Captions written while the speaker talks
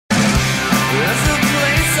There's a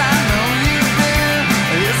place I know you've been.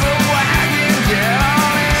 It's a wagon, get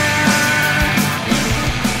on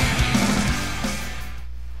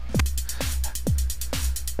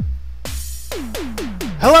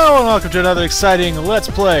in. Hello and welcome to another exciting Let's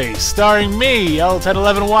Play starring me,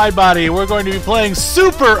 L1011 Widebody. We're going to be playing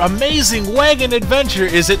Super Amazing Wagon Adventure.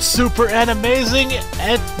 Is it super and amazing?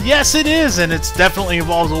 Yes, it is, and it definitely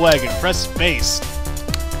involves a wagon. Press space.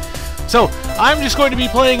 So, I'm just going to be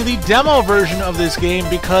playing the demo version of this game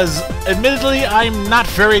because, admittedly, I'm not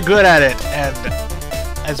very good at it, and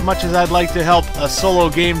as much as I'd like to help a solo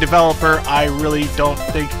game developer, I really don't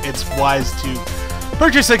think it's wise to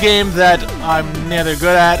purchase a game that I'm neither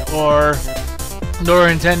good at nor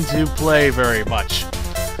intend to play very much.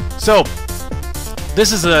 So,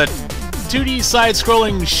 this is a 2D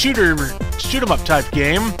side-scrolling shoot-'em-up type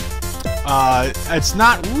game. It's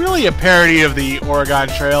not really a parody of the Oregon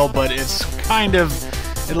Trail, but it's kind of,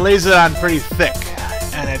 it lays it on pretty thick,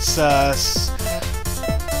 and it's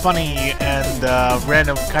funny and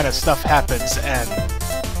random kind of stuff happens, and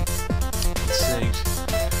let's see,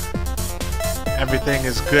 everything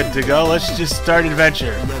is good to go. Let's just start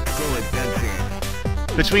adventure. Let's go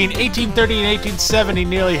adventure. Between 1830 and 1870,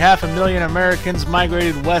 nearly 500,000 Americans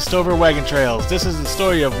migrated west over wagon trails. This is the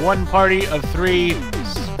story of one party of 3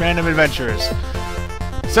 random adventurers.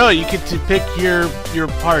 So you get to pick your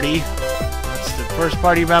party. The first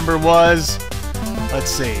party member was, let's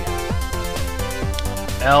see,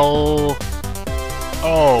 L10.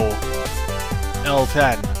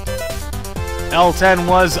 L10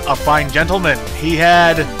 was a fine gentleman. He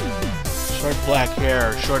had short black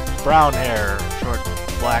hair, short brown hair, short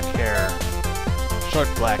black hair,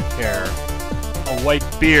 a white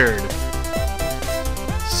beard,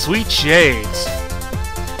 sweet shades.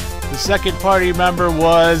 The second party member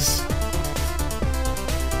was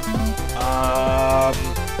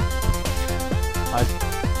I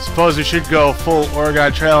suppose we should go full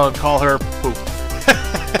Oregon Trail and call her Poop.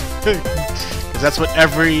 Because that's what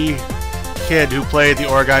every kid who played the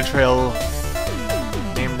Oregon Trail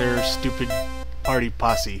named their stupid party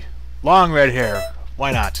posse. Long red hair.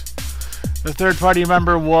 Why not? The third party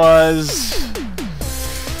member was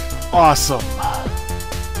Awesome.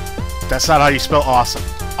 That's not how you spell awesome.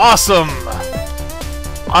 Awesome!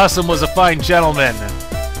 Awesome was a fine gentleman.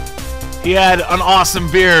 He had an awesome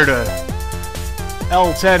beard.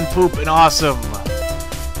 L10, Poop, and Awesome.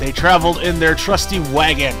 They traveled in their trusty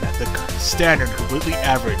wagon, the standard, completely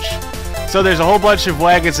average. So there's a whole bunch of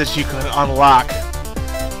wagons that you can unlock.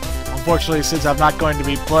 Unfortunately, since I'm not going to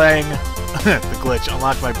be playing the glitch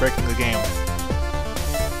unlocked by breaking the game,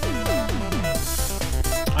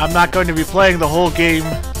 I'm not going to be playing the whole game.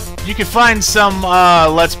 You can find some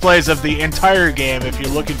Let's Plays of the entire game if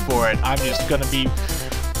you're looking for it. I'm just going to be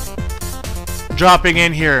dropping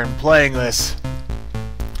in here and playing this.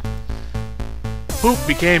 Poop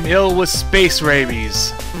became ill with space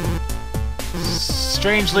rabies.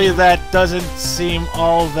 Strangely, that doesn't seem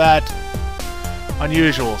all that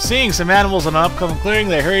unusual. Seeing some animals on an upcoming clearing,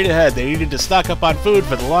 they hurried ahead. They needed to stock up on food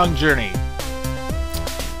for the long journey.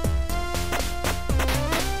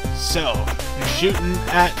 So, you're shooting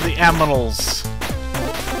at the aminals.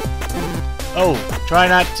 Oh, try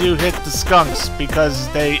not to hit the skunks because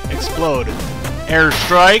they explode.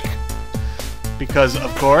 Airstrike, because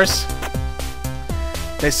of course.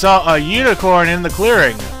 They saw a unicorn in the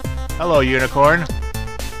clearing. Hello, unicorn.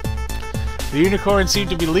 The unicorn seemed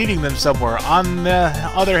to be leading them somewhere. On the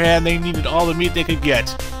other hand, they needed all the meat they could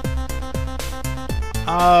get.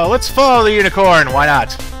 Let's follow the unicorn. Why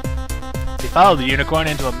not? They followed the unicorn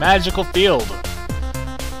into a magical field.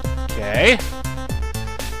 Okay.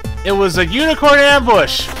 It was a unicorn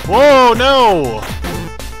ambush. Whoa, no!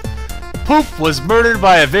 Poop was murdered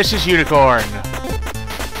by a vicious unicorn.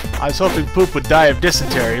 I was hoping Poop would die of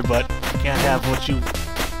dysentery, but you can't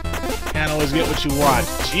always get what you want.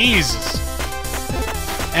 Jesus!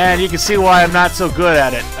 And you can see why I'm not so good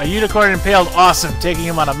at it. A unicorn impaled Awesome, taking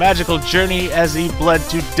him on a magical journey as he bled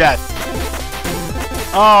to death.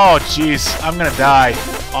 Oh, jeez. I'm gonna die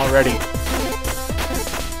already.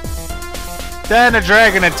 Then a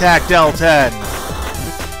dragon attacked L10.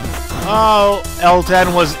 Oh,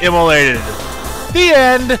 L10 was immolated. The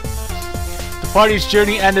end! The party's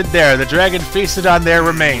journey ended there. The dragon feasted on their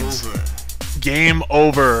remains. Game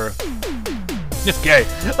over. Okay,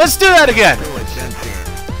 let's do that again!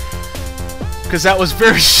 Because that was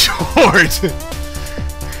very short.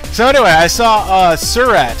 So anyway, I saw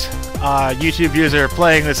Surat, YouTube user,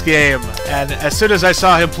 playing this game, and as soon as I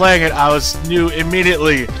saw him playing it, I knew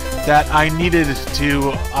immediately that I needed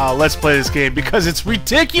to Let's Play this game because it's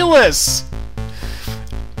ridiculous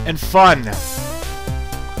and fun.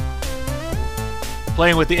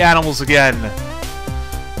 playing with the animals again.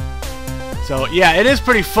 So yeah, it is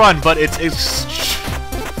pretty fun, but it's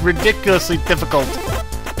ridiculously difficult.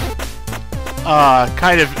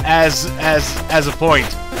 Kind of as a point.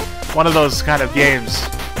 One of those kind of games.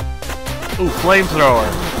 Ooh, flamethrower.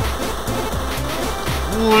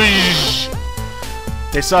 Whoosh.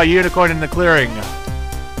 They saw a unicorn in the clearing.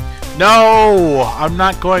 No! I'm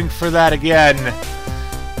not going for that again.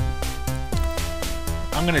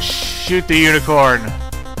 I'm gonna shoot the unicorn.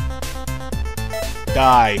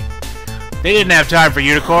 Die. They didn't have time for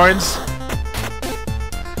unicorns.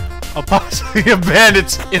 Possibly a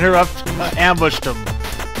bandits ambushed him.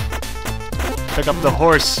 Pick up the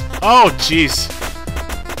horse. Oh, jeez.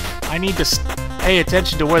 I need to pay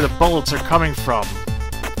attention to where the bullets are coming from,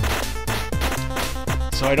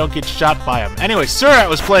 so I don't get shot by him. Anyway, Surat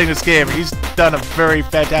was playing this game, and he's done a very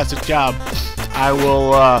fantastic job. I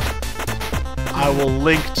will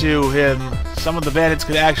link to him. Some of the bandits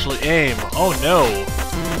could actually aim. Oh no!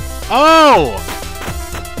 Oh!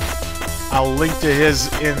 I'll link to his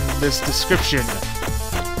in this description.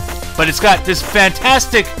 But it's got this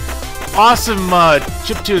fantastic, awesome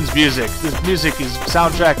chiptunes music. This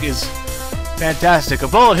soundtrack is fantastic. A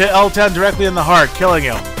bullet hit L10 directly in the heart, killing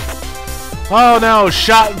him. Oh no,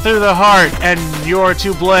 shot through the heart, and you're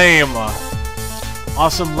to blame.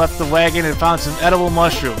 Awesome left the wagon and found some edible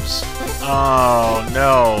mushrooms. Oh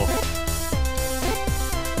no.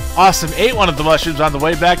 Awesome ate one of the mushrooms on the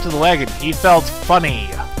way back to the wagon. He felt funny.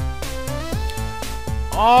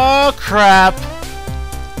 Oh crap.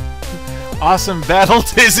 Awesome battled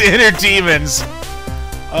his inner demons.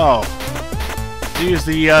 Oh. Use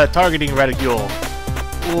the targeting reticule.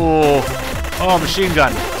 Ooh. Oh, machine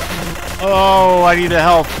gun. Oh, I need a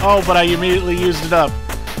health. Oh, but I immediately used it up.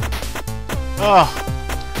 Oh.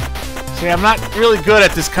 See, I'm not really good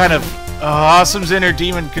at this kind of... Awesome's inner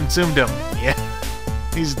demon consumed him. Yeah.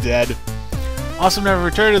 He's dead. Awesome never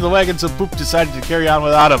returned to the wagon, so Poop decided to carry on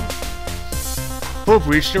without him. Poop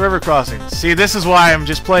reached a river crossing. See, this is why I'm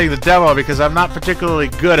just playing the demo, because I'm not particularly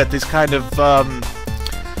good at these kind of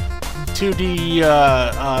 2D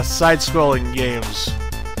side-scrolling games.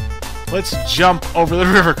 Let's jump over the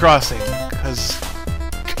river crossing, because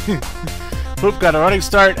Poop got a running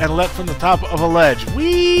start and leapt from the top of a ledge.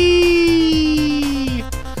 Whee!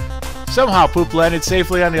 Somehow Poop landed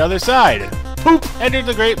safely on the other side. Poop entered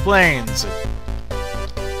the Great Plains.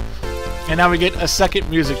 And now we get a second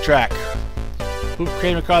music track. Poop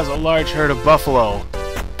came across a large herd of buffalo.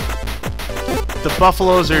 The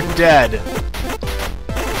buffaloes are dead.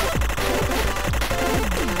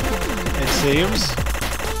 It seems.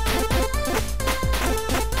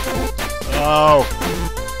 Oh.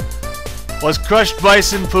 Was crushed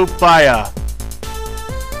bison Poop Baya.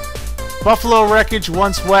 Buffalo wreckage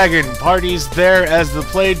once wagon. Parties there as the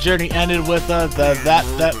play journey ended with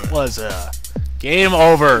that was game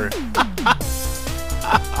over.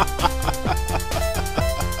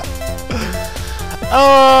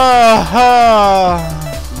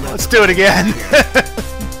 Let's do it again.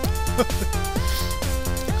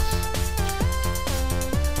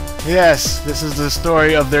 Yes, this is the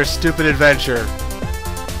story of their stupid adventure.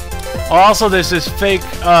 Also, there's this fake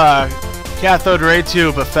cathode ray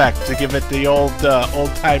tube effect to give it the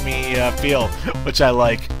old-timey feel, which I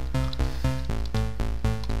like.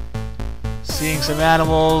 Seeing some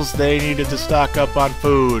animals, they needed to stock up on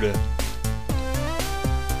food.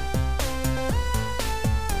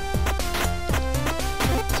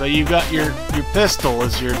 So you got your pistol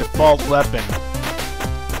as your default weapon.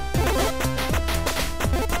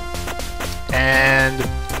 And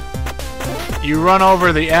you run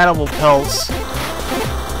over the animal pelts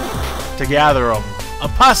to gather them. A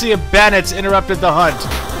posse of bandits interrupted the hunt.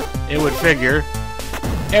 It would figure.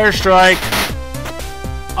 Airstrike.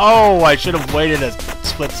 Oh, I should have waited a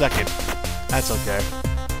split second. That's okay.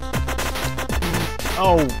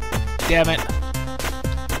 Oh, damn it.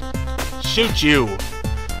 Shoot you.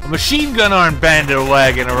 A machine gun armed bandit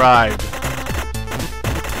wagon arrived.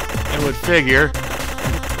 It would figure.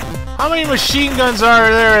 How many machine guns are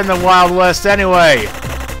there in the Wild West anyway?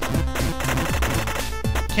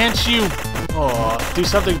 Can't you do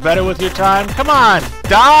something better with your time? Come on!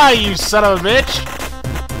 Die, you son of a bitch!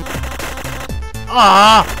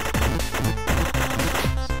 Ah!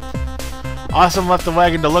 Awesome left the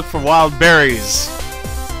wagon to look for wild berries.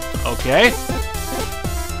 Okay.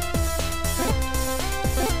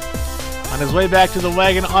 On his way back to the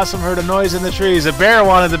wagon, Awesome heard a noise in the trees. A bear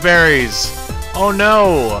wanted the berries. Oh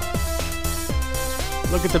no!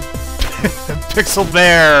 Look at the pixel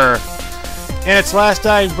bear. In its last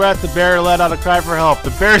dying breath, the bear let out a cry for help.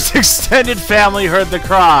 The bear's extended family heard the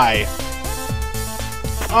cry.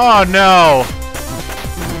 Oh no!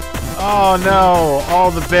 Oh no, all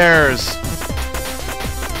the bears.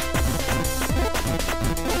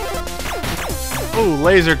 Ooh,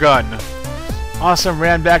 laser gun. Awesome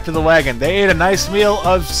ran back to the wagon. They ate a nice meal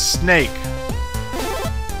of snake.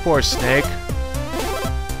 Poor snake.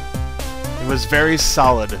 It was very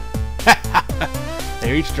solid.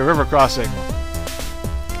 They reached a river crossing.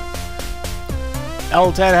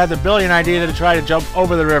 L10 had the brilliant idea to try to jump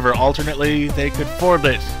over the river. Alternately, they could ford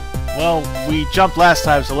it. Well, we jumped last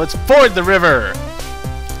time, so let's ford the river!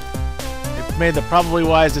 It made the probably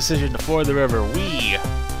wise decision to ford the river.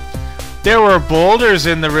 There were boulders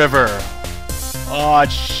in the river! Oh,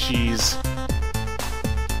 jeez.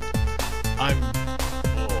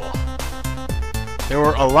 There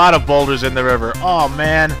were a lot of boulders in the river. Oh,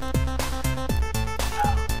 man.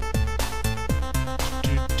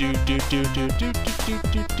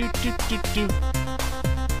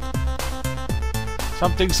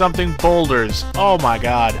 Something boulders. Oh my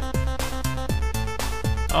god.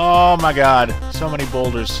 Oh my god. So many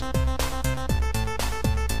boulders.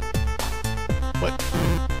 What?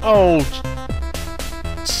 Oh.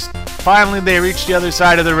 Finally they reached the other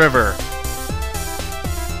side of the river.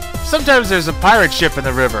 Sometimes there's a pirate ship in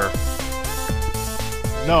the river.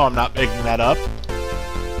 No, I'm not making that up.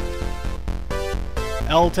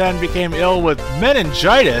 L10 became ill with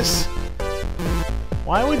meningitis?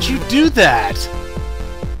 Why would you do that?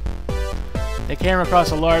 They came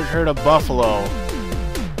across a large herd of buffalo.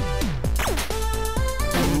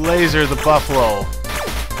 Laser the buffalo.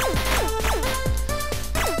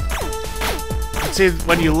 See,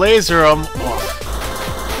 when you laser them,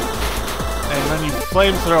 and then you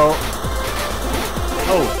flamethrow.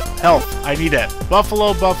 Oh, health. I need it.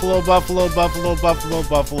 Buffalo, buffalo, buffalo, buffalo, buffalo,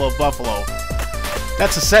 buffalo, buffalo.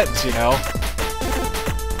 That's a sentence, you know.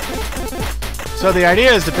 So the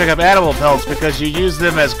idea is to pick up animal pelts because you use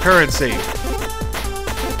them as currency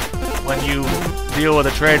when you deal with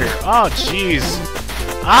a trader. Oh, jeez.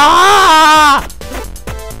 Ah!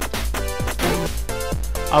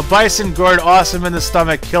 A bison gored Awesome in the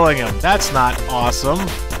stomach, killing him. That's not awesome.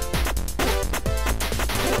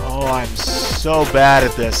 Oh, I'm so bad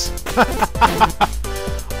at this.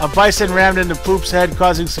 A bison rammed into Poop's head,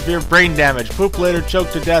 causing severe brain damage. Poop later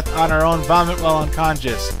choked to death on her own vomit while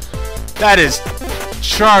unconscious. That is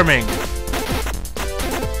charming.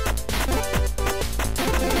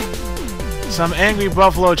 Some angry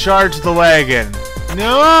buffalo charged the wagon.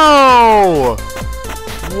 No!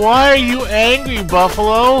 Why are you angry,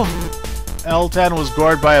 buffalo? L10 was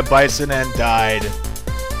gored by a bison and died.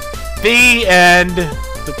 The end.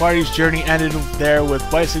 The party's journey ended there with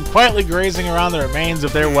bison quietly grazing around the remains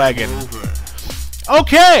of their wagon.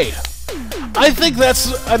 Okay! I think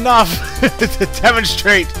that's enough to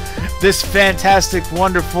demonstrate this fantastic,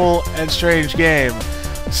 wonderful, and strange game.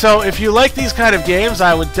 So if you like these kind of games,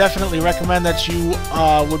 I would definitely recommend that you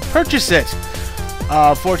would purchase it.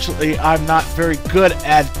 Fortunately, I'm not very good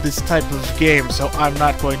at this type of game, so I'm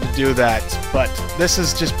not going to do that. But this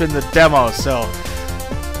has just been the demo, so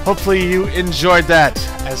hopefully you enjoyed that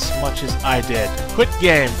as much as I did. Quit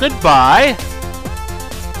game. Goodbye.